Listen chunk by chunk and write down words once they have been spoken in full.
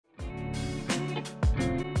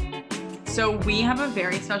So we have a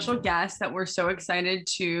very special guest that we're so excited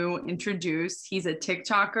to introduce. He's a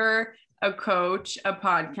TikToker, a coach, a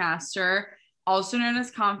podcaster, also known as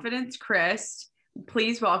Confidence Chris.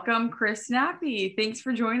 Please welcome Chris Nappy. Thanks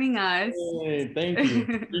for joining us. Hey, thank you.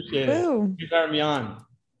 Appreciate it. Woo. You got me on.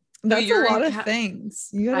 That's you're a lot in of things.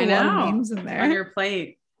 You got I a lot know. of names in there. On your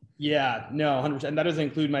plate. Yeah, no, 100%. That doesn't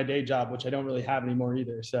include my day job, which I don't really have anymore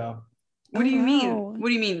either. So, What do you wow. mean? What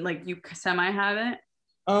do you mean? Like you semi have it?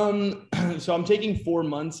 so I'm taking 4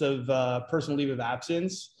 months of personal leave of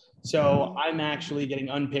absence. So I'm actually getting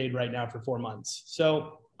unpaid right now for 4 months.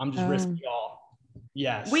 So I'm just risking it all.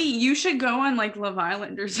 Yes. Wait, you should go on like Love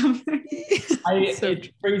Island or something. It's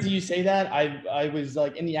crazy you say that. I was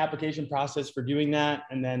like in the application process for doing that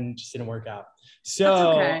and then just didn't work out. So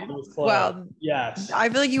That's okay. it was close. Well, yes. I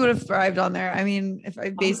feel like you would have thrived on there. I mean, if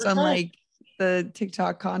I based on 100%. like the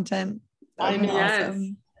TikTok content. I know.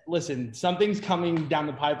 Awesome. Listen, something's coming down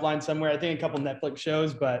the pipeline somewhere. I think a couple Netflix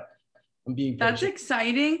shows, but I'm being patient. That's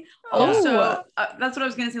exciting. Oh. Also, that's what I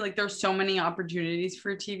was gonna say. Like, there's so many opportunities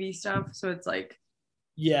for TV stuff, so it's like,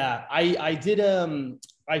 Yeah, I did.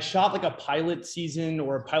 I shot like a pilot season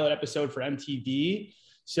or a pilot episode for MTV.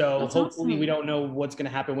 So That's hopefully awesome. we don't know what's gonna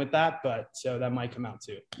happen with that, but so that might come out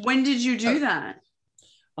too. when did you do that?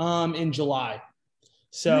 In July.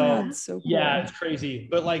 So Yeah, that's so cool. yeah, it's crazy.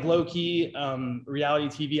 But like low key, reality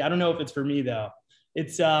TV. I don't know if it's for me though.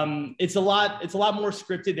 It's a lot more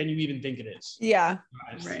scripted than you even think it is. Yeah.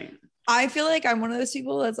 Right. I feel like I'm one of those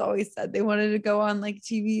people that's always said they wanted to go on like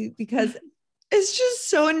TV because it's just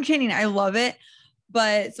so entertaining. I love it.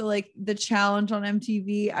 But so like the challenge on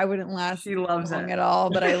MTV, I wouldn't last She loves long it at all,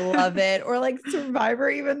 but I love it. Or like Survivor,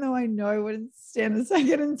 even though I know I wouldn't stand a second in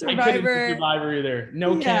I couldn't do Survivor. Survivor either.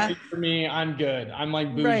 No Yeah. camping for me. I'm good. I'm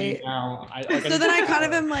like bougie Right. now. So then I kind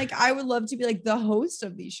of am like, I would love to be like the host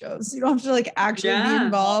of these shows. You don't have to like actually Yeah. be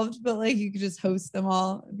involved, but like you could just host them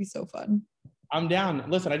all. It'd be so fun. I'm down.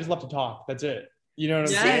 Listen, I just love to talk. That's it. You know what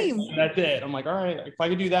I'm Yes. saying? Same. That's it. I'm like, all right, if I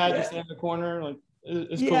could do that, Yeah. just stand in the corner, like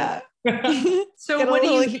it's Yeah. cool. So Get a what do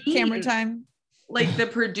little you camera mean? time. Like the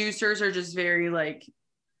producers are just very like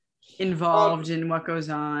involved in what goes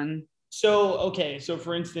on. So, okay. So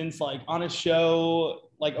for instance, like on a show,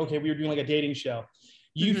 like, okay, we were doing like a dating show.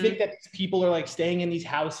 You Mhm. think that these people are like staying in these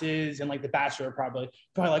houses and like the Bachelor probably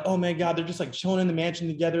like, oh my God, they're just like chilling in the mansion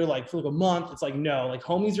together like for like a month. It's like, no, like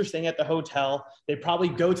homies are staying at the hotel. They probably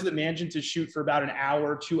go to the mansion to shoot for about an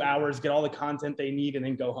hour, 2 hours, get all the content they need and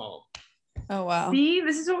then go home. Oh, wow. See,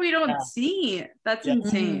 this is what we don't Yeah. see. That's Yeah.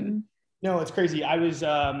 insane. No, it's crazy. I was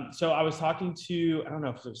talking to, I don't know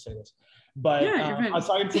if I should say this, but Yeah, you're I good. was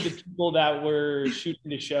talking to the people that were shooting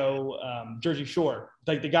the show, Jersey Shore.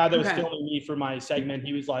 Like the guy that was Okay. filming me for my segment,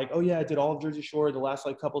 he was like, oh yeah, I did all of Jersey Shore the last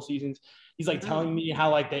like couple seasons. He's like telling me how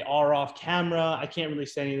like they are off camera. I can't really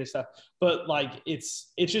say any of this stuff, but like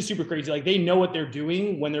it's just super crazy. Like they know what they're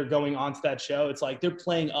doing when they're going onto that show. It's like they're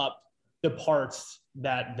playing up the parts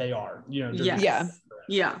that they are, you know. Yes. Yeah.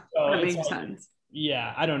 Yeah. So That it's makes like- sense.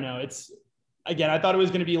 Yeah, I don't know. It's again, I thought it was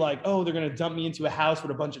going to be like, oh, they're going to dump me into a house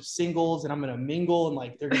with a bunch of singles and I'm going to mingle and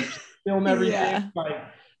like they're going to film everything. Yeah. Like,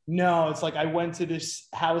 no, it's like I went to this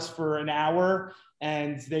house for an hour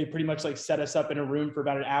and they pretty much like set us up in a room for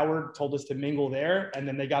about an hour, told us to mingle there. And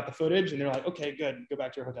then they got the footage and they're like, okay, good. Go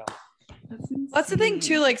back to your hotel. That's the thing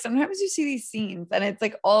insane. too. Like sometimes you see these scenes and it's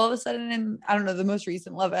like all of a sudden in, I don't know, the most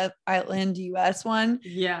recent Love Island US one,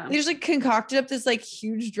 Yeah. they just like concocted up this like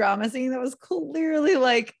huge drama scene that was clearly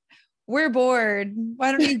like, we're bored.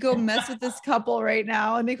 Why don't you go mess with this couple right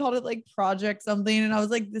now? And they called it like Project something. And I was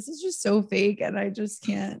like, this is just so fake. And I just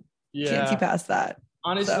can't see past that.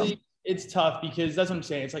 Honestly, So. it's tough because that's what I'm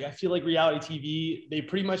saying. It's like I feel like reality TV, they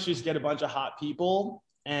pretty much just get a bunch of hot people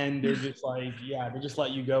and they're just like, yeah, they just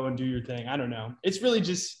let you go and do your thing. I don't know. It's really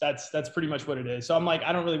just that's pretty much what it is. So I'm like,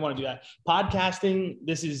 I don't really want to do that. Podcasting,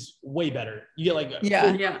 this is way better. You get like full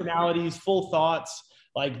Yeah. personalities, full thoughts.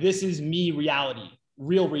 Like this is me reality,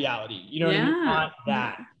 real reality. You know what I mean? Yeah. Not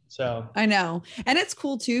that. So I know. And it's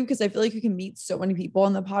cool too, because I feel like you can meet so many people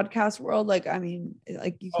in the podcast world. Like, I mean,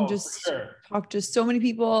 like you can for just sure. talk to so many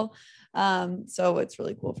people. So it's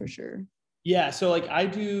really cool for sure. Yeah, so like I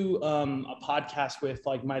do a podcast with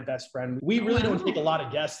like my best friend. We really don't take a lot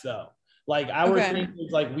of guests though. Like our Okay. thing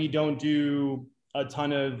is like we don't do a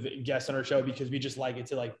ton of guests on our show because we just like it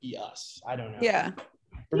to like be us. I don't know. Yeah.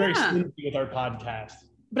 We're very Yeah. sleepy with our podcast.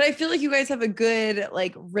 But I feel like you guys have a good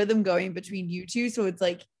like rhythm going between you two. So it's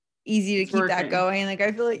like easy to It's keep that working. going. Like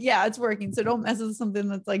I feel like, yeah, it's working. So don't mess with something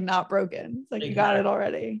that's like not broken. It's like you got it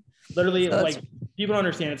already. Literally, So that's- like people don't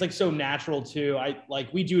understand. It's like so natural too.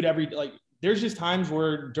 We do it every like there's just times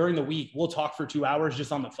where during the week we'll talk for 2 hours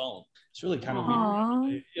just on the phone. It's really kind of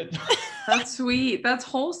weird. That's sweet. That's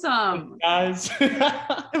wholesome. Guys. Well,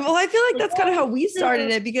 I feel like that's kind of how we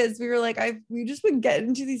started it, because we were like, we just would get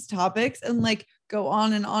into these topics and like go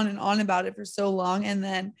on and on and on about it for so long. And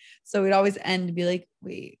then, so we'd always end to be like,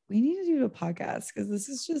 wait, we need to do a podcast because this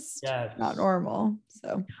is just not normal.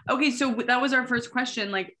 So, okay. So that was our first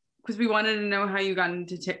question. Like, because we wanted to know how you got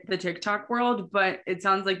into the TikTok world, but it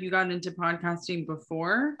sounds like you got into podcasting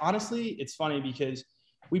before. Honestly, it's funny because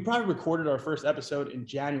we probably recorded our first episode in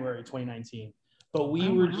January 2019, but we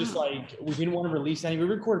were just like, we didn't want to release any. We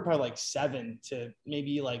recorded probably like 7 to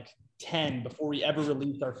maybe like 10 before we ever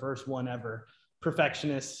released our first one ever.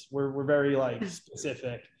 Perfectionists, we're very like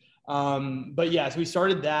specific. But yeah, so we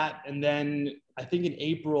started that. And then I think in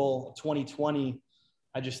April 2020,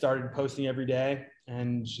 I just started posting every day,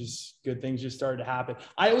 and just good things just started to happen.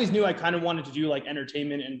 I always knew I kind of wanted to do like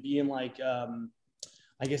entertainment and be in like,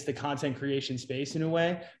 I guess the content creation space in a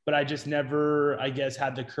way, but I just never, I guess,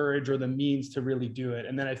 had the courage or the means to really do it.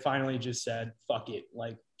 And then I finally just said, fuck it,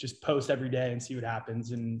 like just post every day and see what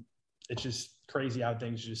happens. And it's just crazy how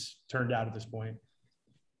things just turned out at this point.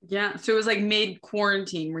 Yeah. So it was like mid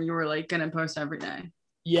quarantine where you were like going to post every day.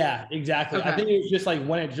 Yeah, exactly. Okay. I think it was just like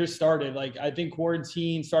when it just started, like I think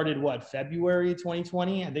quarantine started February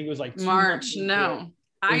 2020. I think it was like March. No.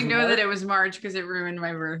 I know March? that it was March because it ruined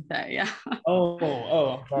my birthday. Yeah. Oh.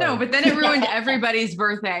 No, but then it ruined everybody's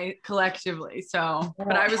birthday collectively. So,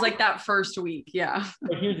 but I was like that first week. Yeah.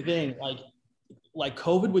 But here's the thing, like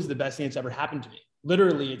COVID was the best thing that's ever happened to me.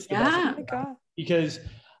 Literally, it's the best thing. Oh my God. Because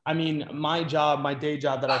I mean, my day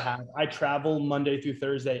job that I have, I travel Monday through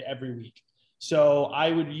Thursday every week. So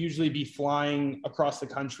I would usually be flying across the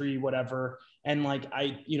country, whatever. And like,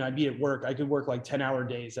 I'd be at work. I could work like 10-hour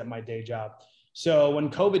days at my day job. So when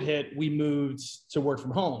COVID hit, we moved to work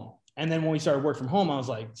from home. And then when we started work from home, I was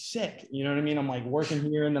like sick. You know what I mean? I'm like working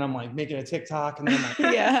here, and then I'm like making a TikTok, and then I'm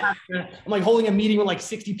like, yeah, I'm like holding a meeting with like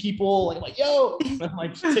 60 people, like yo, and I'm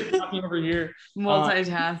like TikToking over here.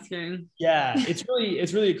 Multitasking. Yeah, it's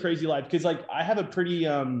really a crazy life because like I have a pretty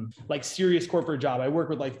like serious corporate job. I work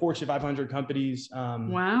with like Fortune 500 companies.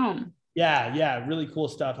 Wow. Yeah, really cool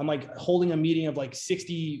stuff. I'm like holding a meeting of like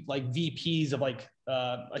 60 like VPs of like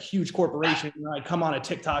a huge corporation. And I come on a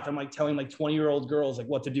TikTok, I'm like telling like 20-year-old girls like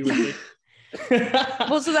what to do with it.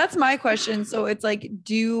 Well, so that's my question. So it's like,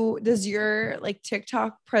 does your like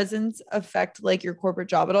TikTok presence affect like your corporate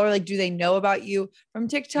job at all? Or like, do they know about you from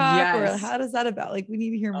TikTok? Yes. Or how does that about? Like, we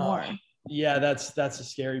need to hear more. Yeah, that's the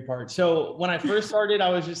scary part. So when I first started, I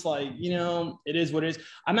was just like, it is what it is.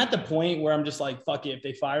 I'm at the point where I'm just like, fuck it. If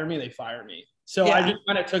they fire me, they fire me. So I just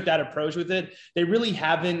kind of took that approach with it. They really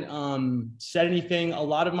haven't said anything. A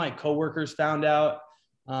lot of my coworkers found out.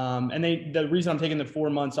 And the reason I'm taking the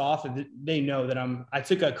 4 months off is they know that I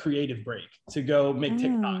took a creative break to go make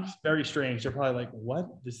TikToks. Very strange. They're probably like, what?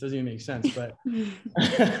 This doesn't even make sense, but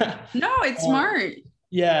no, it's smart.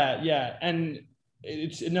 Yeah. And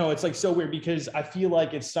it's like so weird because I feel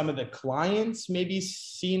like it's some of the clients maybe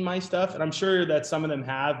seen my stuff, and I'm sure that some of them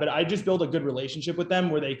have, but I just build a good relationship with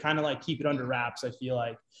them where they kind of like keep it under wraps, I feel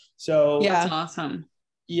like. So yeah, that's awesome.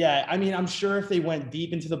 Yeah. I mean, I'm sure if they went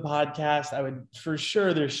deep into the podcast, I would for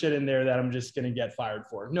sure there's shit in there that I'm just going to get fired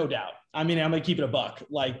for. No doubt. I mean, I'm going to keep it a buck.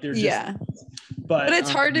 Like there's but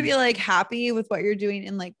it's hard to be like happy with what you're doing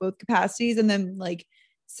in like both capacities. And then like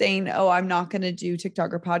saying, oh, I'm not going to do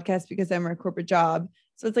TikTok or podcast because I'm a corporate job.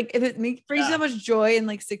 So it's like, if it brings you so much joy and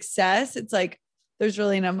like success, it's like, there's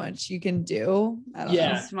really not much you can do. I don't know.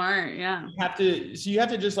 That's smart. Yeah. You have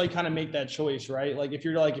to just like kind of make that choice, right? Like if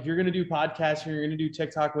you're going to do podcasts or you're going to do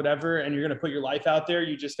TikTok, whatever, and you're going to put your life out there,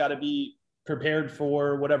 you just got to be prepared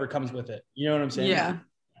for whatever comes with it. You know what I'm saying? Yeah.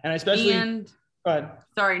 And especially, go ahead.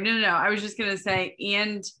 Sorry. No. I was just going to say,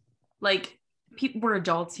 and like we're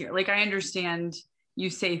adults here. Like I understand you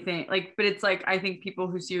say things like, but it's like, I think people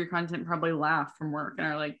who see your content probably laugh from work and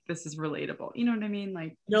are like, this is relatable. You know what I mean?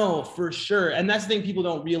 Like, no, for sure. And that's the thing people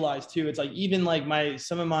don't realize too. It's like, even like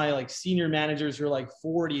some of my like senior managers who are like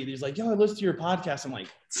 40, there's like, yo, I listen to your podcast. I'm like,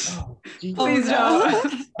 oh, geez. Please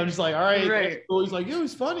don't. I'm just like, all right. Right. Cool. He's like, it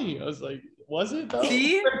was funny. I was like, was it though?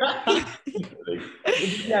 See?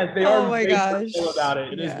 Yeah, they are. Oh my gosh. About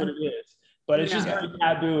it. It is what it is. But it's just very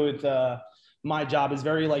taboo with my job is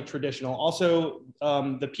very like traditional. Also,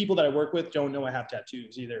 the people that I work with don't know I have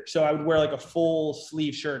tattoos either. So I would wear like a full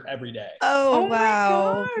sleeve shirt every day. Oh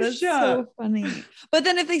wow. That's so funny. But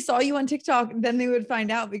then if they saw you on TikTok, then they would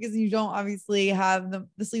find out because you don't obviously have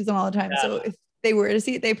the sleeves on all the time. Yeah. So if they were to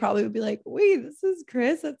see it, they probably would be like, wait, this is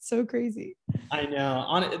Chris. That's so crazy. I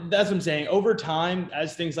know. That's what I'm saying. Over time,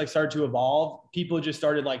 as things like started to evolve, people just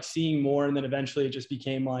started like seeing more, and then eventually it just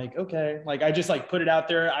became like, okay, like I just like put it out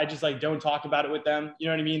there. I just like don't talk about it with them. You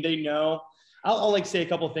know what I mean? They know. I'll like say a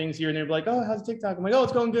couple of things here and they're like, oh, how's TikTok? I'm like, oh,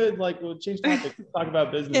 it's going good. Like, we'll change topic. Talk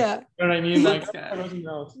about business. Yeah. You know what I mean? Like,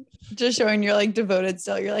 just showing you're like devoted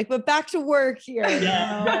still. You're like, but back to work here.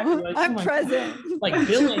 Yeah, exactly. Like, I'm oh present. God. Like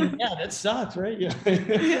billing. Yeah, that sucks, right? Yeah.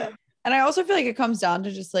 Yeah. And I also feel like it comes down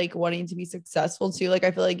to just like wanting to be successful too. Like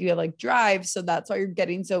I feel like you have like drive. So that's why you're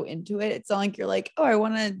getting so into it. It's not like you're like, oh, I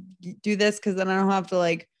want to do this because then I don't have to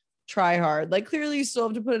like try hard. Like clearly you still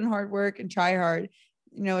have to put in hard work and try hard.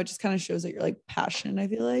 You know, it just kind of shows that you're like passionate, I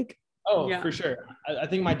feel like. Oh, yeah. For sure. I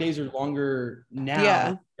think my days are longer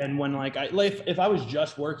now than when like if I was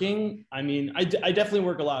just working. I mean, I definitely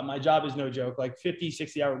work a lot. My job is no joke, like 50,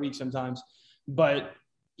 60-hour weeks sometimes. But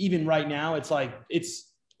even right now, it's like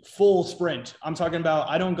it's full sprint. I'm talking about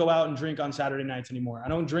I don't go out and drink on Saturday nights anymore. I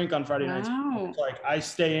don't drink on Friday nights. It's like I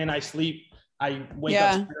stay in, I sleep, I wake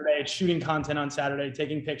up Saturday, shooting content on Saturday,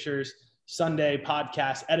 taking pictures, Sunday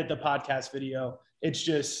podcast, edit the podcast video. It's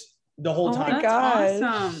just the whole time. Oh my gosh.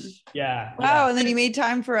 Awesome. Yeah. Wow. Yeah. And then you made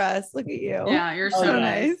time for us. Look at you. Yeah, you're so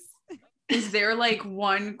nice. Is there like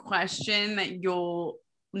one question that you'll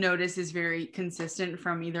notice is very consistent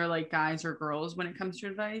from either like guys or girls when it comes to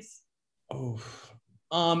advice? Oh,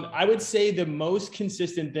 I would say the most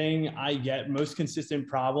consistent thing I get, most consistent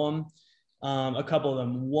problem, a couple of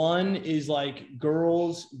them. One is like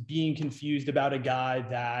girls being confused about a guy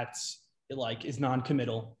that like is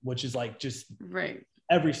non-committal, which is like just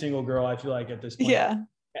every single girl I feel like at this point. Yeah.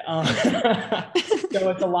 So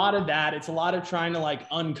it's a lot of that. It's a lot of trying to like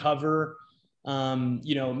uncover,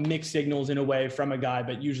 you know, mixed signals in a way from a guy,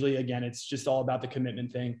 but usually again, it's just all about the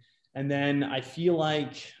commitment thing. And then I feel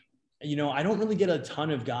like, you know, I don't really get a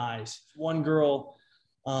ton of guys. One girl,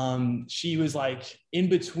 she was like in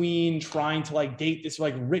between trying to like date this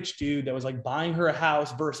like rich dude that was like buying her a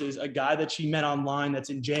house versus a guy that she met online that's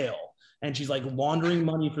in jail. And she's like laundering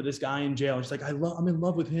money for this guy in jail. And she's like, I'm in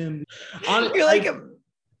love with him. You're like,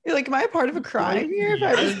 am I a part of a crime here if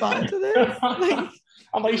I respond to this? Like,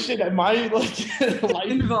 I'm like, shit, am I like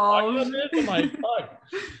involved? I'm like, fuck.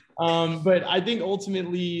 But I think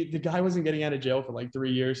ultimately the guy wasn't getting out of jail for like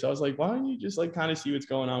 3 years. So I was like, why don't you just like kind of see what's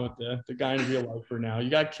going on with the guy in real life for now?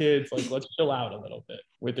 You got kids, like let's chill out a little bit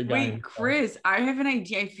with the guy. Wait, Chris, I have an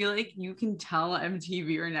idea. I feel like you can tell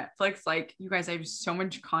MTV or Netflix, like you guys have so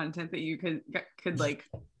much content that you could like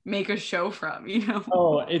make a show from, you know?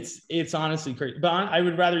 Oh, it's honestly crazy. But I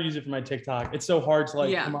would rather use it for my TikTok. It's so hard to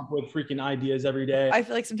like come up with freaking ideas every day. I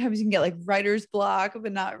feel like sometimes you can get like writer's block,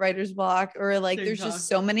 but not writer's block, or like TikTok. There's just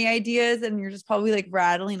so many ideas and you're just probably like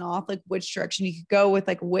rattling off like which direction you could go with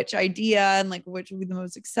like which idea and like which would be the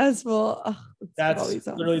most successful. Oh, that's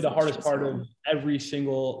literally the hardest part of every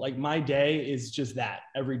single, like my day is just that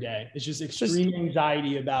every day. It's just extreme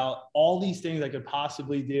anxiety about all these things I could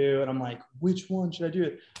possibly do. And I'm like, which one should I do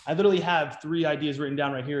it? I literally have 3 ideas written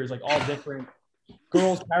down right here. It's like all different.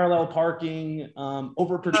 Girls parallel parking,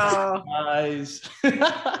 overprotective guys.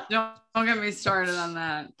 Don't get me started on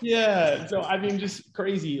that. Yeah. So I mean, just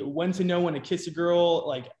crazy. When to know when to kiss a girl.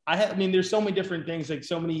 Like I mean, there's so many different things, like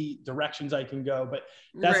so many directions I can go. But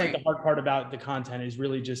that's like the hard part about the content is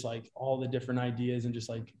really just like all the different ideas and just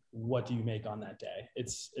like what do you make on that day?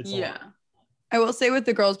 It's I will say with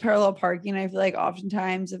the girls parallel parking, I feel like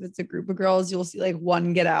oftentimes if it's a group of girls, you'll see like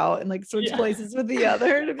one get out and like switch places with the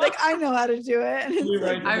other and be like, I know how to do it. And it's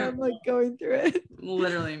like, I'm like going through it.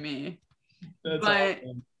 Literally me. That's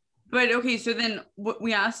awesome. But okay, so then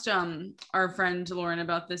we asked our friend Lauren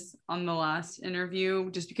about this on the last interview,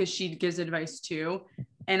 just because she gives advice too.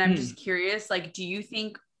 And I'm just curious, like, do you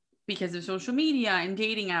think because of social media and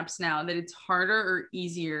dating apps now that it's harder or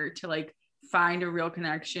easier to like find a real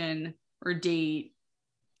connection or date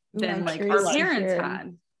than like our parents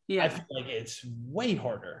had? I feel like it's way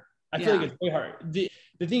harder. I feel like it's way harder. The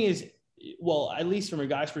thing is, well, at least from a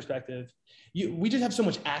guy's perspective, we just have so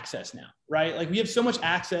much access now, right? Like we have so much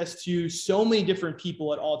access to so many different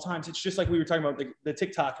people at all times. It's just like we were talking about the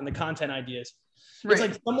TikTok and the content ideas. Right. It's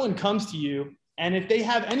like someone comes to you and if they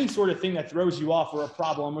have any sort of thing that throws you off or a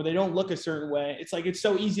problem or they don't look a certain way, it's like, it's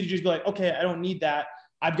so easy to just be like, okay, I don't need that.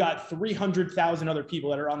 I've got 300,000 other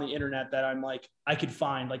people that are on the internet that I'm like, I could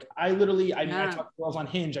find. Like I talk to girls on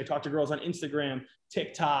Hinge. I talk to girls on Instagram,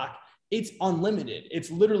 TikTok. It's unlimited.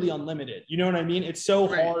 It's literally unlimited. You know what I mean? It's so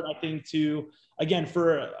hard, I think, to, again,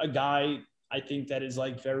 for a guy, I think that is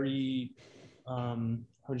like very, how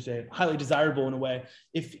would you say it? Highly desirable in a way.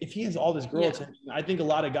 If he has all this girl attention, I think a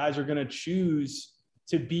lot of guys are going to choose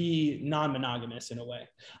to be non-monogamous in a way.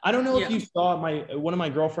 I don't know if you saw one of my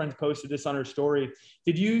girlfriends posted this on her story.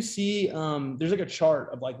 Did you see, there's like a chart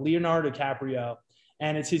of like Leonardo DiCaprio,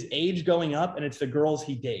 and it's his age going up and it's the girls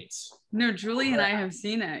he dates. No, Julie and I have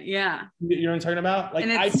seen it. Yeah. You know what I'm talking about? Like,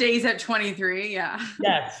 and it stays at 23. Yeah.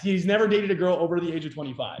 Yes. He's never dated a girl over the age of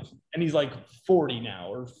 25, and he's like 40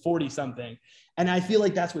 now or 40 something. And I feel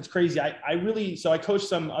like that's what's crazy. So I coach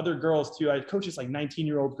some other girls too. I coach this like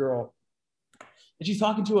 19-year-old girl, and she's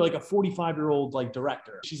talking to like a 45-year-old like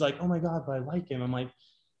director. She's like, oh my God, but I like him. I'm like,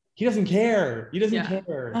 he doesn't care. He doesn't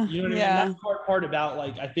care. You know what I mean? That's the hard part about,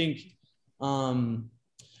 like, I think,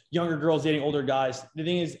 younger girls dating older guys. The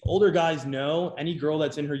thing is, older guys know any girl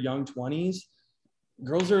that's in her young 20s,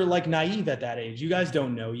 girls are like naive at that age. You guys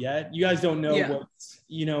don't know yet. You guys don't know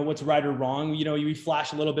what's right or wrong. You know, you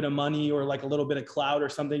flash a little bit of money or like a little bit of clout or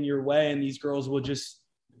something your way, and these girls will just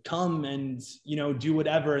come and, you know, do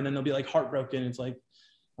whatever. And then they'll be like heartbroken. It's like,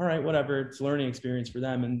 all right, whatever. It's a learning experience for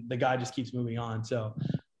them. And the guy just keeps moving on. So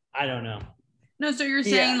I don't know. No, so you're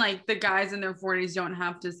saying like the guys in their 40s don't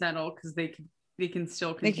have to settle because they can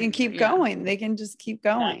still continue. They can keep going. They can just keep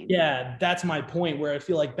going. Yeah, that's my point, where I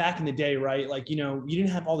feel like back in the day, right? Like, you know, you didn't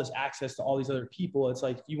have all this access to all these other people. It's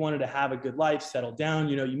like you wanted to have a good life, settle down,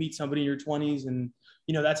 you know, you meet somebody in your 20s, and,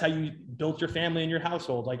 you know, that's how you built your family and your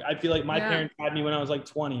household. Like, I feel like my parents had me when I was like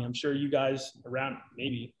 20. I'm sure you guys around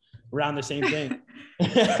the same thing.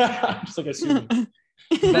 I'm just like assuming.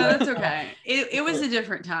 No, that's okay. It was a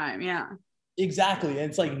different time. Yeah. Exactly. And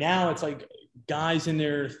it's like now it's like guys in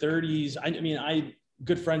their 30s. I mean, I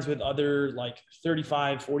good friends with other like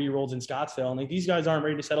 35, 40-year-olds in Scottsdale, and like these guys aren't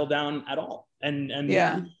ready to settle down at all. And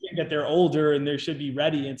that they're older and they should be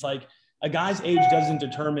ready. It's like a guy's age doesn't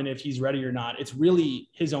determine if he's ready or not. It's really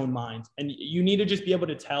his own mind. And you need to just be able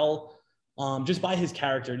to tell just by his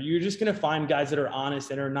character. You're just going to find guys that are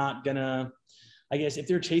honest and are not going to, I guess, if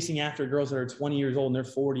they're chasing after girls that are 20 years old and they're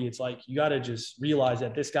 40, it's like, you got to just realize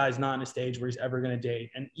that this guy's not in a stage where he's ever going to date.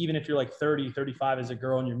 And even if you're like 30, 35 as a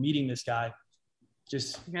girl and you're meeting this guy,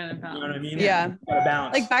 just, you know what I mean? Yeah.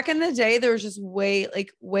 Like back in the day, there was just way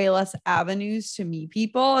less avenues to meet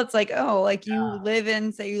people. It's like, oh, like you live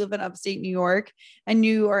in upstate New York and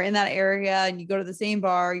you are in that area and you go to the same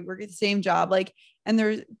bar, you work at the same job. Like, and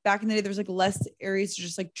there's back in the day, there's like less areas to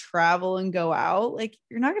just like travel and go out. Like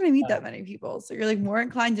you're not going to meet that many people. So you're like more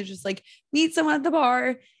inclined to just like meet someone at the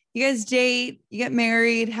bar. You guys date, you get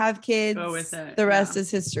married, have kids. Go with it. The rest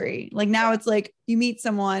is history. Like now it's like you meet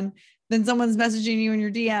someone, then someone's messaging you in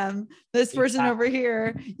your DM, this person over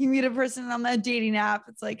here, you meet a person on that dating app.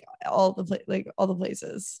 It's like all the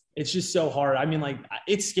places. It's just so hard. I mean, like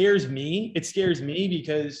it scares me. It scares me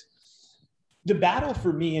because the battle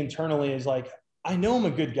for me internally is like, I know I'm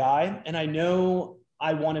a good guy and I know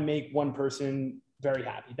I want to make one person very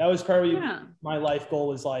happy. That was probably my life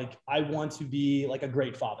goal, is like, I want to be like a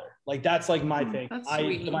great father. Like, that's like my thing.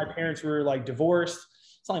 My parents were like divorced.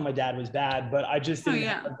 It's not like my dad was bad, but I just didn't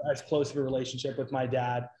have as close of a relationship with my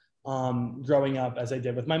dad growing up as I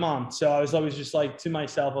did with my mom. So I was always just like to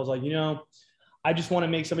myself, I was like, you know, I just want to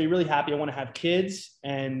make somebody really happy. I want to have kids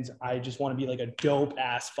and I just want to be like a dope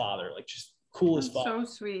ass father, like just cool as fuck. So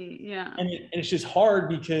sweet. Yeah. And it's just hard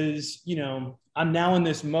because, you know, I'm now in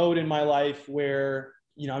this mode in my life where,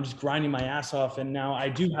 you know, I'm just grinding my ass off. And now I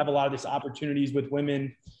do have a lot of these opportunities with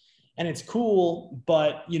women and it's cool,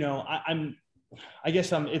 but you know,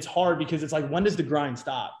 it's hard because it's like, when does the grind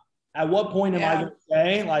stop? At what point am I going to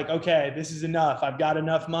say like, okay, this is enough. I've got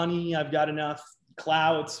enough money. I've got enough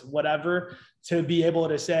clout, whatever, to be able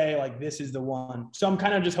to say like, this is the one. So I'm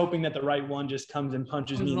kind of just hoping that the right one just comes and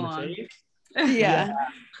punches me in the face. Yeah.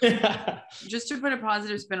 Just to put a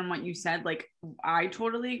positive spin on what you said, like I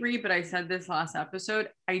totally agree, but I said this last episode,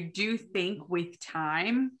 I do think with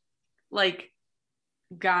time, like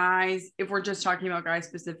guys, if we're just talking about guys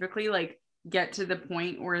specifically, like get to the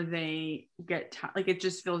point where they get like it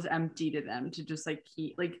just feels empty to them to just like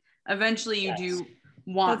keep, like eventually you do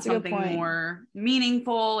want something more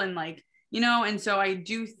meaningful and like, you know, and so I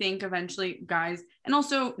do think eventually guys, and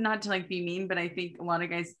also not to like be mean, but I think a lot of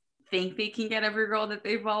guys think they can get every girl that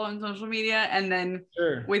they follow on social media, and then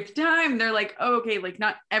with time they're like, oh, okay, like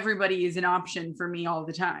not everybody is an option for me all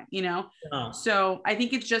the time, you know. So I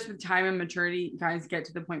think it's just with time and maturity, guys get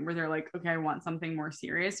to the point where they're like, okay, I want something more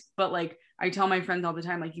serious. But like I tell my friends all the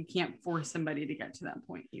time, like you can't force somebody to get to that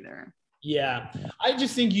point either. Yeah, I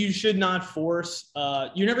just think you should not force,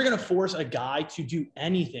 you're never going to force a guy to do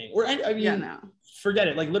anything. Or I mean, forget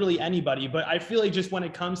it, like literally anybody. But I feel like just when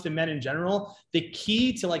it comes to men in general, the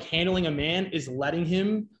key to like handling a man is letting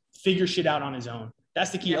him figure shit out on his own.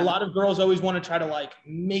 That's the key. Yeah. A lot of girls always want to try to like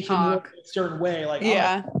make him look a certain way, like,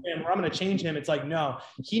 Yeah. oh, I'm going to change him. It's like, no,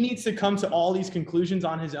 he needs to come to all these conclusions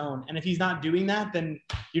on his own. And if he's not doing that, then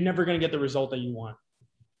you're never going to get the result that you want.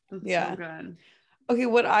 That's Yeah. so good. Okay,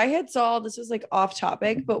 what I had saw, this was like off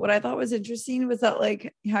topic, but what I thought was interesting was that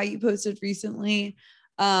like how you posted recently,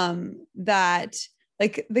 that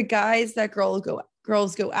like the guys that girls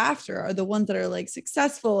go after are the ones that are like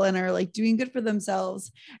successful and are like doing good for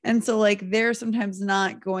themselves. And so like they're sometimes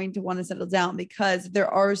not going to want to settle down because there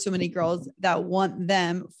are so many girls that want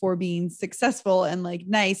them for being successful and like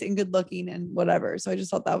nice and good looking and whatever. So I just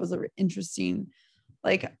thought that was an interesting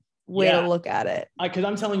like way to look at it. Because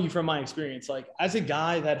I'm telling you from my experience, like as a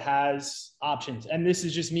guy that has options, and this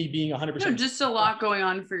is just me being 100%. No, just a lot going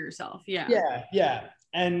on for yourself. Yeah. Yeah.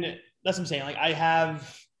 And that's what I'm saying. Like I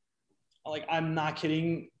have, like, I'm not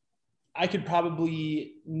kidding. I could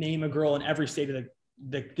probably name a girl in every state of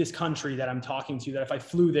this country that I'm talking to that if I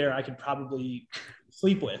flew there, I could probably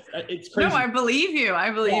sleep with. It's crazy. No, I believe you.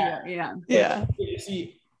 I believe you. Yeah. Yeah.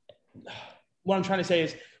 See, what I'm trying to say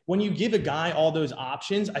is when you give a guy all those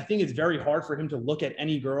options, I think it's very hard for him to look at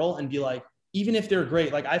any girl and be like, even if they're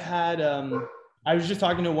great. Like I've had, I was just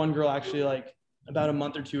talking to one girl actually like about a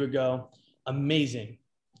month or two ago. Amazing,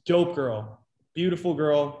 dope girl, beautiful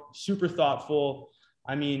girl, super thoughtful.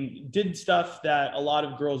 I mean, did stuff that a lot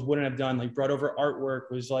of girls wouldn't have done, like brought over artwork,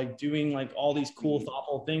 was like doing like all these cool,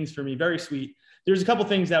 thoughtful things for me. Very sweet. There's a couple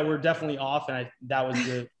things that were definitely off, and that was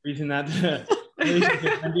the reason that the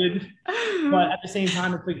relationship ended. But at the same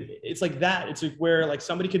time, it's like that. It's like where like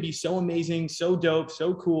somebody could be so amazing, so dope,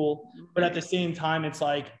 so cool, but at the same time, it's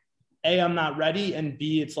like, A, I'm not ready, and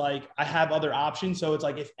B, it's like I have other options. So it's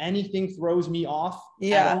like if anything throws me off,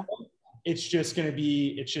 it's just gonna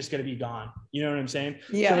be gone. You know what I'm saying?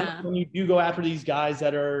 Yeah. So when you do go after these guys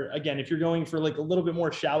that are, again, if you're going for like a little bit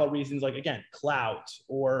more shallow reasons, like again, clout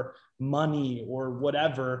or money or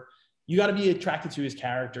whatever, you got to be attracted to his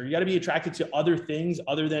character. You got to be attracted to other things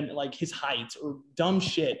other than like his height or dumb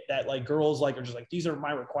shit that like girls like are just like, these are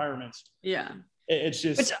my requirements. Yeah. It's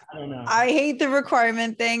just, I don't know. I hate the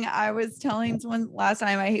requirement thing. I was telling someone last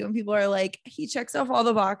time, I hate when people are like, he checks off all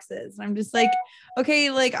the boxes. And I'm just like, okay,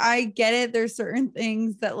 like I get it. There's certain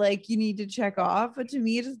things that like you need to check off, but to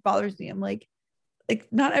me, it just bothers me. I'm like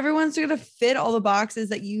not everyone's going to fit all the boxes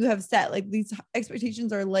that you have set. Like these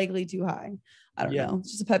expectations are likely too high. I don't know.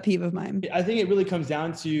 It's just a pet peeve of mine. I think it really comes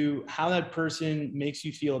down to how that person makes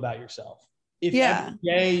you feel about yourself. If every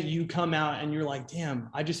day you come out and you're like, damn,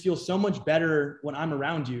 I just feel so much better when I'm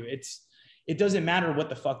around you. It doesn't matter what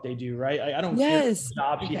the fuck they do, right? I don't care what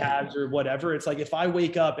job she has or whatever. It's like, if I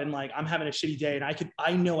wake up and like, I'm having a shitty day and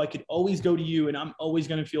I know I could always go to you and I'm always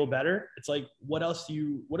going to feel better. It's like, what else do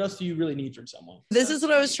you really need from someone? This is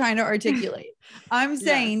what I was trying to articulate. I'm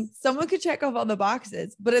saying someone could check off all the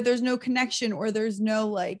boxes, but if there's no connection or there's no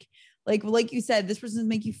like you said, this person's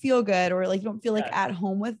make you feel good, or like you don't feel like at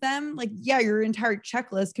home with them. Like, your entire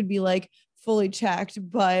checklist could be like fully checked,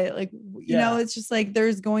 but like, you know, it's just like,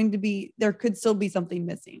 there could still be something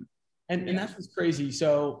missing. And that's what's crazy.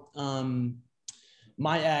 So,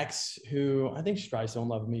 my ex, who I think she's probably still in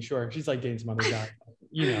love with me. Sure. She's like dating some other guy,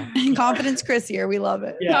 you know. Confidence Chris here. We love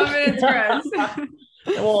it. Yeah. Confidence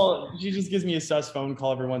Chris. Well, she just gives me a sus phone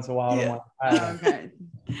call every once in a while. Yeah. I'm like,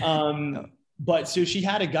 okay. But so she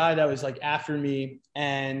had a guy that was like after me,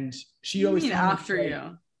 and she always after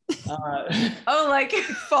you. Like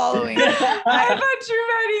following. I thought you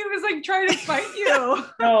meant he was like trying to fight you.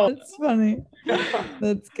 No, that's funny.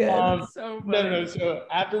 That's good. So funny. No. So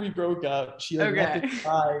after we broke up, she like met this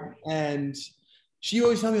guy, and she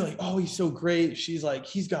always tell me like, oh, he's so great. She's like,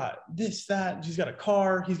 he's got this, that. He's got a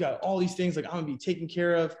car. He's got all these things. Like, I'm gonna be taken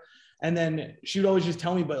care of. And then she would always just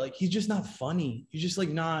tell me, but like, he's just not funny. He's just like,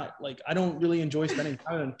 not like, I don't really enjoy spending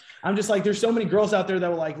time with him. I'm just like, there's so many girls out there that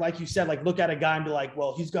will like you said, like look at a guy and be like,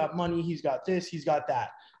 well, he's got money. He's got this, he's got that.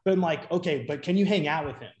 But I'm like, okay, but can you hang out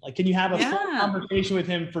with him? Like, can you have a full conversation with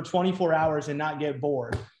him for 24 hours and not get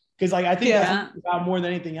bored? Because like, I think that's about more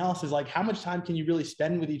than anything else is like, how much time can you really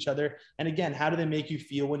spend with each other? And again, how do they make you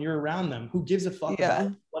feel when you're around them? Who gives a fuck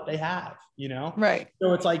about what they have, you know? Right.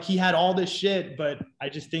 So it's like, he had all this shit, but I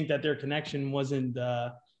just think that their connection wasn't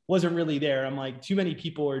really there. I'm like, too many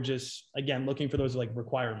people are just, again, looking for those like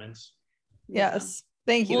requirements. Yes.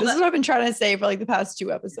 Thank you. Well, this is what I've been trying to say for like the past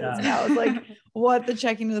 2 episodes now. It's like what the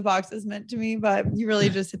checking of the boxes meant to me, but you really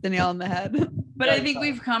just hit the nail on the head. But I think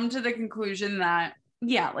we've come to the conclusion that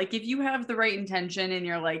like if you have the right intention and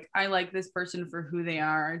you're like, I like this person for who they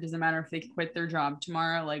are, it doesn't matter if they quit their job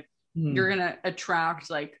tomorrow, like you're gonna attract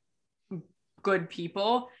like good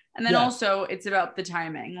people. And then also it's about the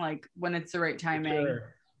timing, like when it's the right timing.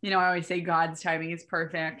 I always say God's timing is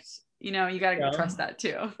perfect. You gotta trust that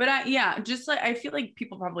too. But just like, I feel like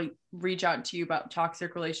people probably reach out to you about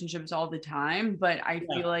toxic relationships all the time, but I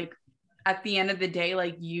feel like at the end of the day,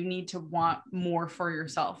 like you need to want more for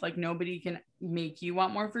yourself. Like nobody can make you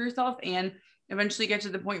want more for yourself, and eventually get to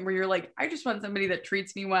the point where you're like, I just want somebody that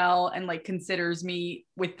treats me well and like considers me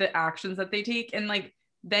with the actions that they take. And like,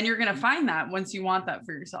 then you're going to find that once you want that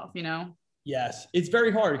for yourself, Yes. It's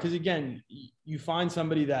very hard because again, you find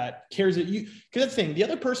somebody that cares that you, because that's the thing, the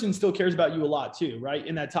other person still cares about you a lot too, right?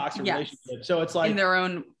 In that toxic relationship. So it's like in their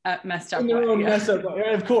own messed up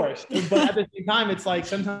way. Of course. But at the same time, it's like,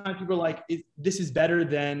 sometimes people are like, this is better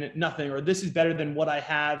than nothing, or this is better than what I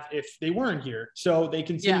have if they weren't here. So they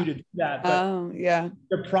continue to do that. But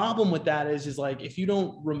the problem with that is like, if you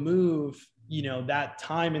don't remove, that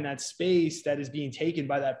time and that space that is being taken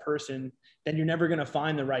by that person, then you're never going to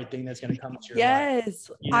find the right thing that's going to come to your life.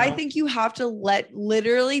 I think you have to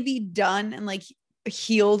literally be done and like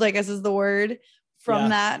healed, I guess is the word, from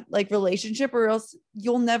that like relationship, or else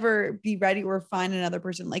you'll never be ready or find another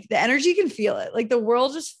person. Like the energy can feel it. Like the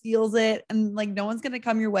world just feels it. And like, no one's going to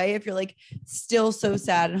come your way if you're like still so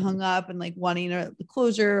sad and hung up and like wanting a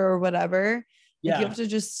closure or whatever. Like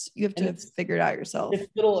you have to figure it out yourself.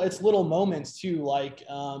 It's little moments too. Like,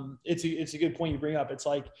 it's a good point you bring up. It's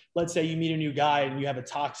like, let's say you meet a new guy and you have a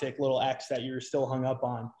toxic little ex that you're still hung up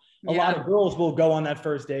on. A lot of girls will go on that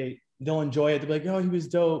first date. They'll enjoy it. They'll be like, oh, he was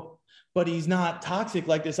dope, but he's not toxic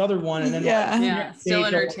like this other one. And then still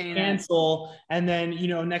entertaining. Cancel. And then,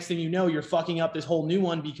 next thing you know, you're fucking up this whole new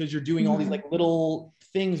one because you're doing all these like little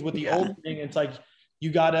things with the old thing. It's like, you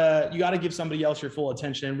gotta give somebody else your full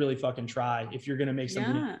attention and really fucking try if you're gonna make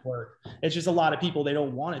something work. It's just a lot of people, they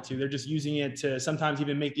don't want it to. They're just using it to sometimes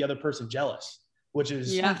even make the other person jealous, which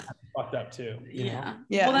is fucked up too. You know?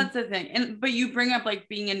 Well, that's the thing. But you bring up like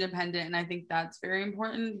being independent, and I think that's very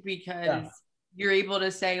important because you're able to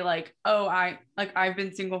say like, oh, I've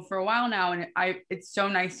been single for a while now, and it's so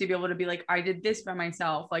nice to be able to be like, I did this by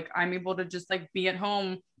myself. Like I'm able to just like be at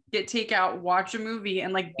home, get takeout, watch a movie,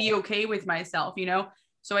 and like be okay with myself,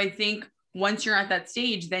 So I think once you're at that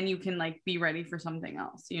stage, then you can like be ready for something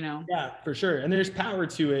else, Yeah, for sure. And there's power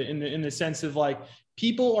to it in the sense of like,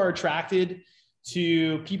 people are attracted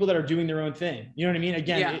to people that are doing their own thing. You know what I mean?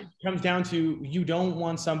 Again, it comes down to, you don't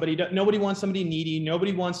want nobody wants somebody needy.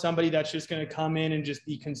 Nobody wants somebody that's just going to come in and just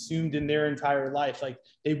be consumed in their entire life. Like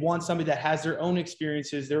they want somebody that has their own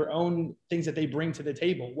experiences, their own things that they bring to the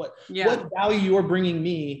table. What value you're bringing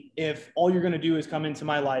me if all you're going to do is come into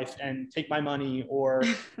my life and take my money, or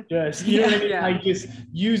just, you know what I mean? Like just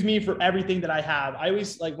use me for everything that I have. I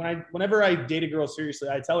always like whenever I date a girl seriously,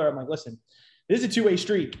 I tell her, I'm like, listen, this is a two-way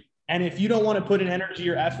street. And if you don't want to put in energy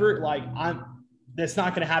or effort, like that's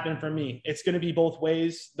not going to happen for me. It's going to be both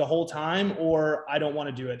ways the whole time, or I don't want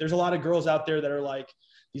to do it. There's a lot of girls out there that are like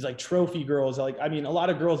these like trophy girls. Like, I mean, a lot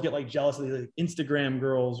of girls get like jealous of these like Instagram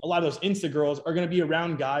girls. A lot of those Insta girls are going to be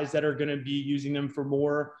around guys that are going to be using them for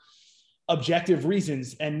more objective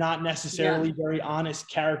reasons and not necessarily very honest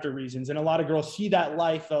character reasons. And a lot of girls see that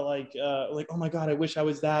life like, oh my God, I wish I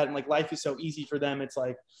was that. And like, life is so easy for them. It's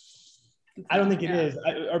like, I don't think it is.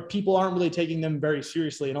 Or people aren't really taking them very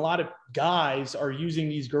seriously. And a lot of guys are using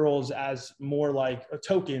these girls as more like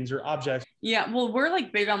tokens or objects. Yeah. Well, we're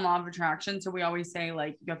like big on law of attraction. So we always say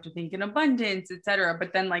like, you have to think in abundance, etc.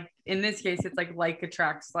 But then like, in this case, it's like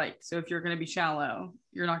attracts like. So if you're going to be shallow,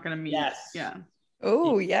 you're not going to meet. Yes. Yeah.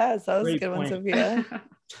 Oh, yes. That was Great a good point. one, Sophia.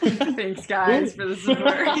 Thanks guys for the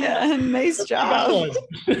support. Nice job.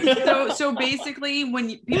 So basically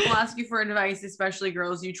when people ask you for advice, especially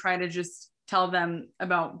girls, you try to just tell them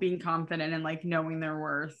about being confident and like knowing their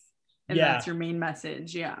worth, and that's your main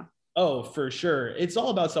message. Oh, for sure. It's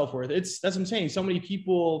all about self-worth. That's what I'm saying. So many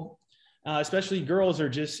people, especially girls, are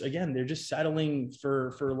just, again, they're just settling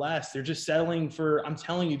for less. They're just settling for, I'm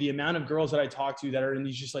telling you, the amount of girls that I talk to that are in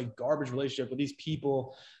these just like garbage relationship with these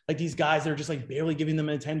people, like these guys that are just like barely giving them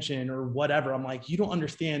attention or whatever. I'm like, you don't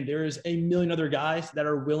understand. There's a million other guys that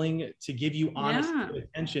are willing to give you honest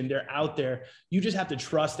attention. They're out there. You just have to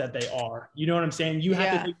trust that they are. You know what I'm saying? You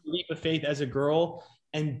have to take a leap of faith as a girl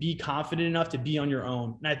and be confident enough to be on your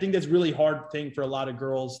own. And I think that's really hard thing for a lot of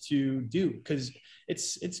girls to do, because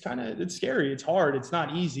it's scary. It's hard. It's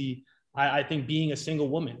not easy. I think being a single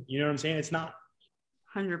woman, you know what I'm saying? It's not.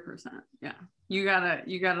 100%. Yeah. You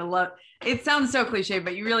gotta love, it sounds so cliche,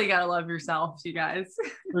 but you really gotta love yourself, you guys.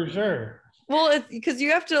 For sure. Well, it's because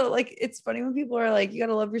you have to like, it's funny when people are like, you got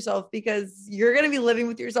to love yourself, because you're going to be living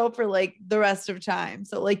with yourself for like the rest of time.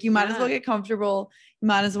 So like, you might as well get comfortable. You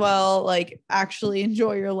might as well like actually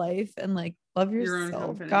enjoy your life and like love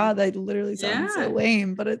yourself. God, that literally sounds so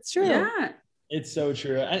lame, but it's true. Yeah. It's so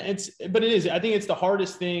true. And but it is, I think it's the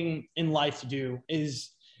hardest thing in life to do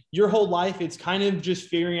is your whole life. It's kind of just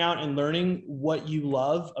figuring out and learning what you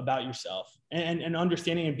love about yourself and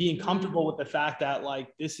understanding and being comfortable with the fact that like,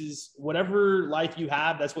 this is whatever life you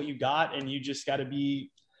have, that's what you got. And you just got to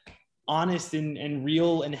be honest and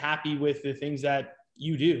real and happy with the things that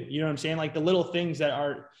you do. You know what I'm saying? Like the little things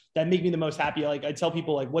that make me the most happy. Like I tell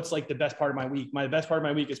people like, what's like the best part of my week? My best part of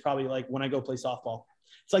my week is probably like when I go play softball.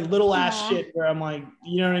 It's like little ass shit where I'm like,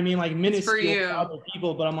 you know what I mean? Like minuscule to other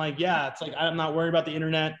people, but I'm like, yeah, it's like, I'm not worried about the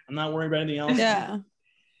internet. I'm not worried about anything else. Yeah.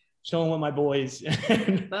 Chilling with my boys.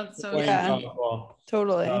 That's so yeah.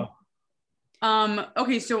 Totally.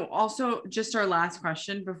 Okay. So also just our last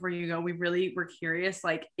question before you go, we're curious,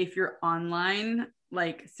 like if your online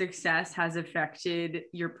like success has affected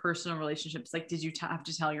your personal relationships, like did you have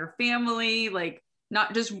to tell your family, like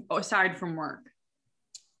not just aside from work?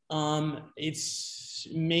 It's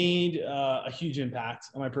made a huge impact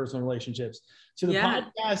on my personal relationships. So the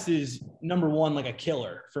podcast is number one, like a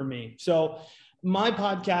killer for me. So my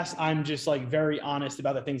podcast, I'm just like very honest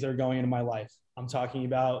about the things that are going into my life. I'm talking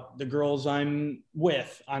about the girls I'm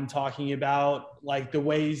with. I'm talking about like the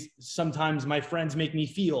ways sometimes my friends make me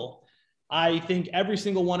feel. I think every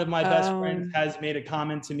single one of my best friends has made a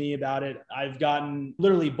comment to me about it. I've gotten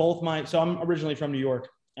literally so I'm originally from New York.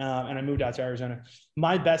 And I moved out to Arizona.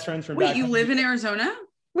 My best friends from Wait, you live in Arizona?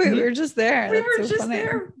 Wait, we were just there. We were just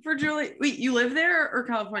there for Julie. Wait, you live there or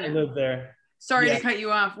California? I live there. Sorry to cut you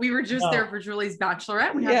off. We were just there for Julie's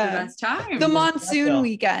bachelorette. We had the best time. The monsoon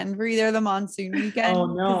weekend. Were you there the monsoon weekend? Oh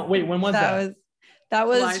no! Wait, when was that? That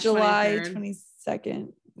was July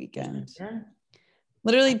 22nd weekend.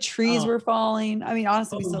 Literally, trees were falling. I mean,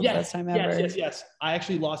 honestly, we still had the best time ever. Yes. I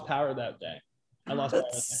actually lost power that day.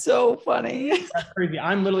 That's so funny. That's crazy.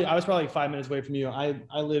 I was probably like 5 minutes away from you. I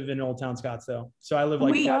live in Old Town Scottsdale. So I live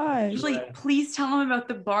like, please tell them about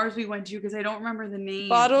the bars we went to because I don't remember the names.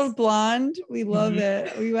 Bottled Blonde. We love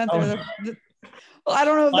it. We went there. Well, I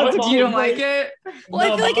don't know if that's you don't like it. Well,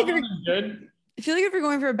 I feel like if you're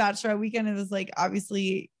going for a bachelorette weekend, it was like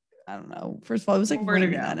obviously, I don't know. First of all, it was like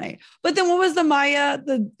raining that night. But then what was the Maya,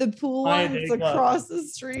 the pool one across the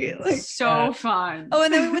street? Like so fun. Oh,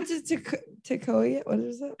 and then we went to Tekoya. What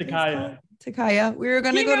is it? Takaya. We were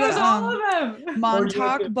gonna go to all of them.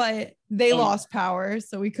 Montauk, but they lost power,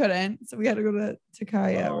 so we couldn't. So we had to go to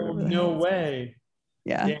Takaya. Oh, no way.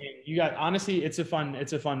 Yeah. Dang, you got honestly, it's a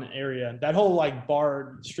fun area. That whole like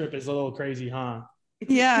bar strip is a little crazy, huh?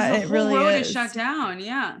 Yeah, it really is. Shut down.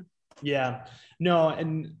 Yeah. Yeah. No,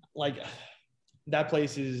 and like that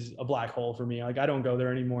place is a black hole for me. Like I don't go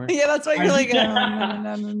there anymore. Yeah, that's why you're no.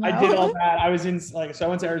 I did all that. I was in so I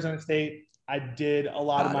went to Arizona State. I did a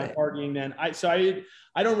lot of my partying then.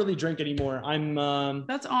 I don't really drink anymore.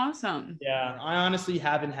 That's awesome. Yeah. I honestly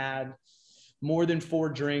haven't had more than 4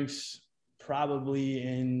 drinks probably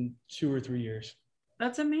in 2 or 3 years.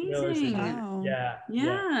 That's amazing. Wow.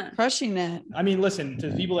 Yeah. Crushing it. I mean, listen, to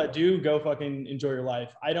the people that do, go fucking enjoy your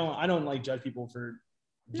life. I don't like judge people for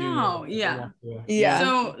doing Yeah.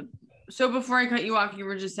 So before I cut you off, you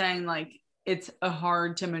were just saying like it's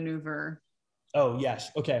hard to maneuver. Oh,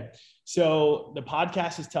 yes. Okay. So the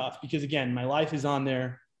podcast is tough because again, my life is on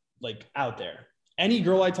there, like out there. Any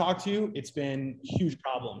girl I talk to, it's been huge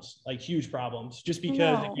problems, just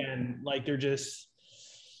because again, like they're just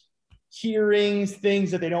hearing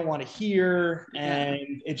things that they don't want to hear.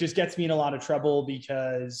 And it just gets me in a lot of trouble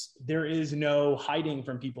because there is no hiding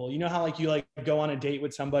from people. You know how like you like go on a date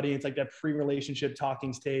with somebody, it's like that pre-relationship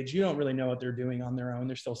talking stage. You don't really know what they're doing on their own.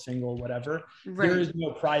 They're still single, whatever. Right. There is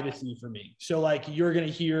no privacy for me. So like you're going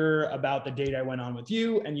to hear about the date I went on with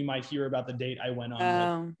you, and you might hear about the date I went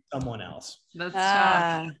on with someone else. That's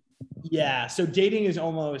tough. Yeah. So dating is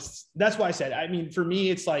that's why I said, I mean, for me,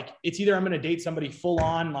 it's like, it's either I'm going to date somebody full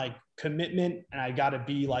on like commitment and I got to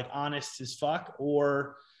be like honest as fuck,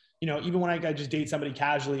 or, you know, even when I just date somebody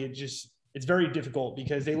casually, it's very difficult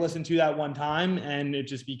because they listen to that one time and it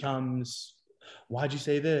just becomes, why'd you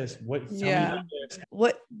say this? Tell me about this.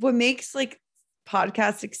 What makes like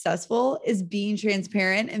podcast successful is being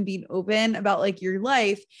transparent and being open about like your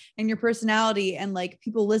life and your personality, and like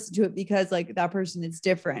people listen to it because like that person is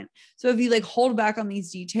different. So if you like hold back on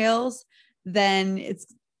these details, then it's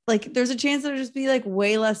like there's a chance it'll just be like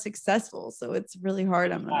way less successul. So it's really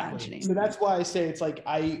hard. I'm imagining. So that's why I say it's like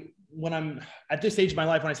when I'm at this stage of my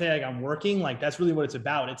life, when I say like I'm working, like that's really what it's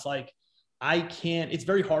about. It's like it's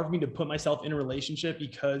very hard for me to put myself in a relationship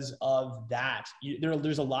because of that.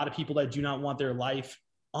 There's a lot of people that do not want their life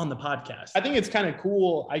on the podcast. I think it's kind of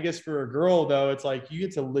cool, I guess, for a girl though. It's like you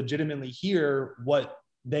get to legitimately hear what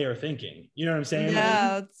they are thinking. You know what I'm saying?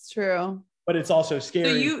 Yeah, that's true. but it's also scary.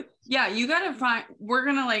 So you gotta find, we're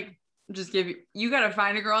gonna like just give you gotta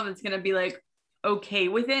find a girl that's gonna be like okay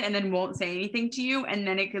with it and then won't say anything to you, and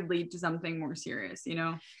then it could lead to something more serious, you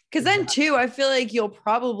know? Because then too, I feel like you'll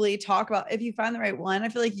probably talk about, if you find the right one, I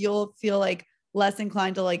feel like you'll feel like less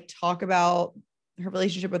inclined to like talk about her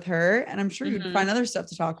relationship with her, and I'm sure you'd find other stuff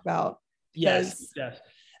to talk about. Yes.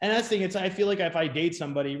 And that's the thing. It's, I feel like if I date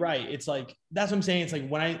somebody, right, it's like, that's what I'm saying. It's like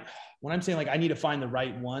when I'm saying like I need to find the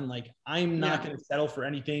right one, like I'm not going to settle for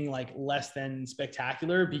anything like less than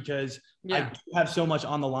spectacular, because I do have so much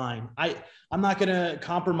on the line. I'm not going to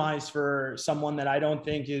compromise for someone that I don't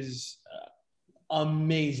think is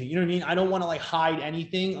amazing. You know what I mean? I don't want to like hide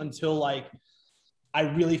anything until like I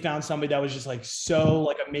really found somebody that was just like so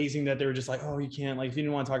like amazing that they were just like, oh, you can't, like, if you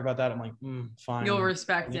didn't want to talk about that, I'm like, fine. You'll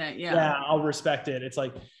respect it. Yeah, I'll respect it. It's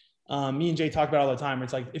like, me and Jay talk about it all the time.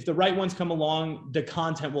 It's like, if the right ones come along, the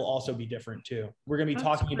content will also be different too. We're going to be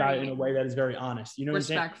talking about it in a way that is very honest. You know what I'm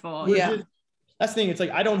saying? Respectful. Yeah. That's the thing. It's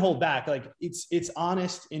like, I don't hold back. Like it's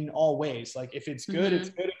honest in all ways. Like if it's good, it's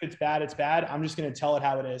good. If it's bad, it's bad. I'm just going to tell it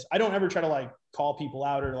how it is. I don't ever try to like call people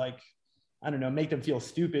out or like, I don't know, make them feel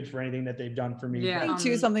stupid for anything that they've done for me. I think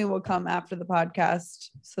too, something will come after the podcast.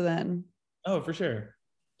 So then. Oh, for sure.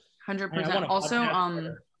 100%.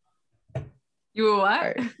 Also, you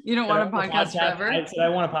what? You don't want a podcast forever? I said I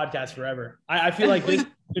want a podcast forever. I feel like this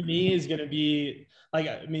to me is going to be like,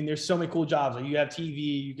 I mean, there's so many cool jobs. Like you have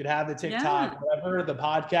TV, you could have the TikTok, whatever. The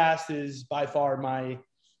podcast is by far my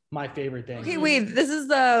favorite thing. Okay, wait, this is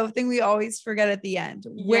the thing we always forget at the end.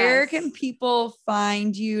 Where can people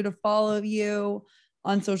find you, to follow you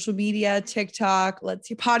on social media, TikTok? Let's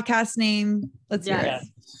your podcast name. Let's hear it.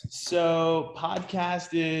 So podcast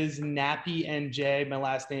is Nappy and Jay, my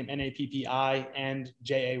last name, Nappi and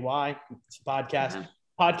Jay. It's a podcast.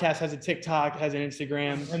 Podcast has a TikTok, has an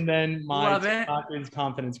Instagram, and then my TikTok is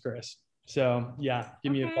Confidence Chris. So yeah,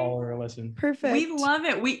 give me a follow or a listen. Perfect. We love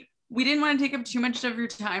it. We didn't want to take up too much of your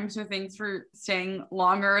time, so thanks for staying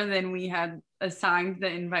longer than we had assigned the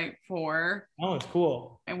invite for. Oh, it's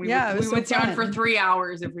cool. And we would stay on for 3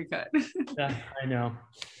 hours if we could. Yeah, I know.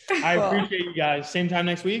 I appreciate you guys. Same time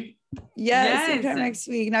next week? Yes, same time next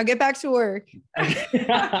week. Now get back to work.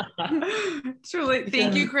 Truly.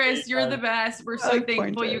 Thank you, Chris. You're the best. We're so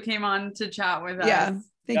thankful you came on to chat with us. Yeah.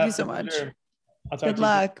 Thank you so much. Sure. Good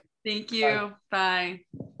luck. Thank you. Bye.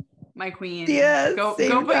 My queen. Yes. Go put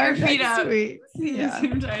your feet up. Week. See you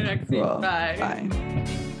same time next week. Bye.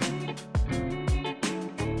 Bye.